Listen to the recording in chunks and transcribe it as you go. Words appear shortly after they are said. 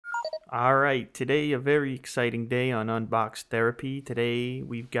Alright, today a very exciting day on Unbox Therapy. Today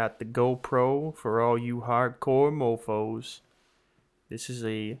we've got the GoPro for all you hardcore mofos. This is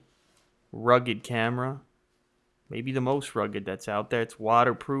a rugged camera, maybe the most rugged that's out there. It's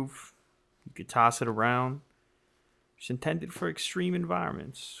waterproof, you could toss it around. It's intended for extreme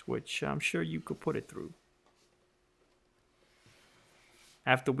environments, which I'm sure you could put it through.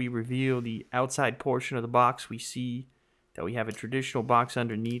 After we reveal the outside portion of the box, we see that we have a traditional box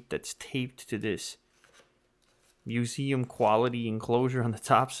underneath that's taped to this museum quality enclosure on the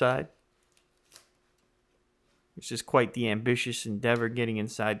top side. This is quite the ambitious endeavor getting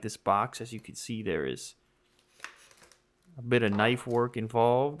inside this box. As you can see, there is a bit of knife work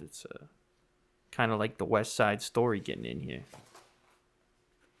involved. It's kind of like the West Side Story getting in here.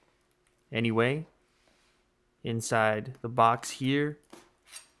 Anyway, inside the box here,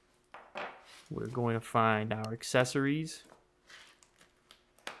 we're going to find our accessories.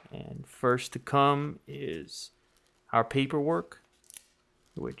 And first to come is our paperwork,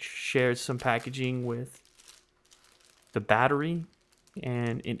 which shares some packaging with the battery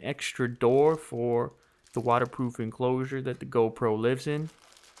and an extra door for the waterproof enclosure that the GoPro lives in.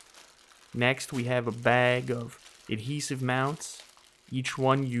 Next, we have a bag of adhesive mounts, each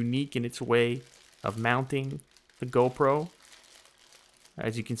one unique in its way of mounting the GoPro.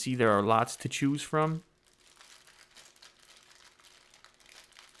 As you can see, there are lots to choose from.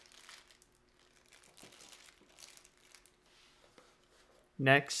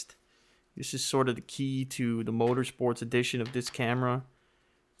 Next, this is sort of the key to the Motorsports edition of this camera.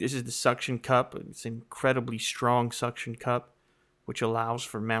 This is the suction cup. It's an incredibly strong suction cup, which allows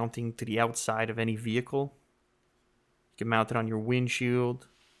for mounting to the outside of any vehicle. You can mount it on your windshield,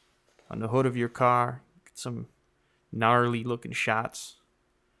 on the hood of your car. Get some gnarly looking shots.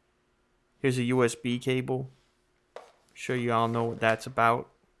 Here's a USB cable. I'm sure you all know what that's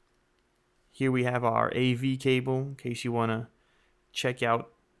about. Here we have our AV cable in case you want to check out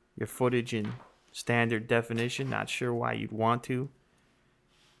your footage in standard definition. Not sure why you'd want to.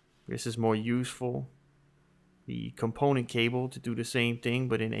 This is more useful. The component cable to do the same thing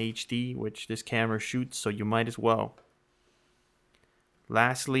but in HD, which this camera shoots, so you might as well.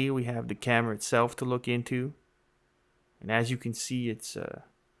 Lastly, we have the camera itself to look into. And as you can see, it's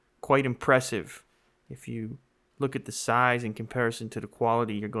quite impressive if you look at the size in comparison to the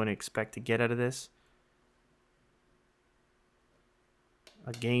quality you're going to expect to get out of this.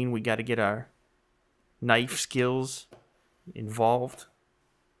 Again, we got to get our knife skills involved.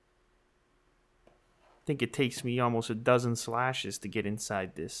 I think it takes me almost a dozen slashes to get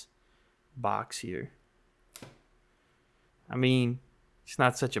inside this box here. I mean, it's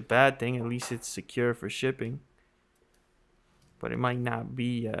not such a bad thing. At least it's secure for shipping. But it might not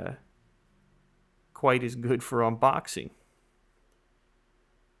be quite as good for unboxing.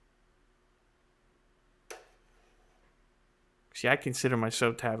 See, I consider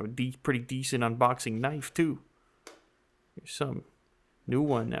myself to have a pretty decent unboxing knife too. There's some new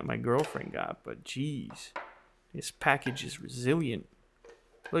one that my girlfriend got, but geez, this package is resilient.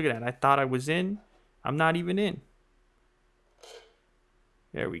 Look at that. I thought I was in. I'm not even in.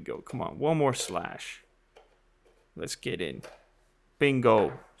 There we go. Come on, one more slash. Let's get in.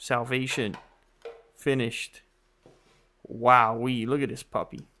 Bingo. Salvation. Finished. Wowee. Look at this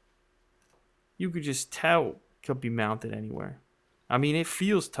puppy. You could just tell it could be mounted anywhere. I mean, it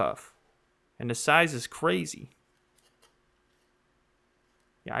feels tough. And the size is crazy.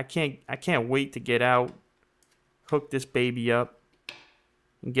 Yeah, I can't wait to get out, hook this baby up,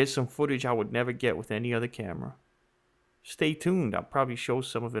 and get some footage I would never get with any other camera. Stay tuned. I'll probably show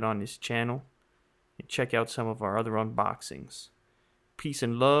some of it on this channel. And check out some of our other unboxings. Peace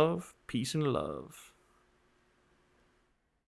and love. Peace and love.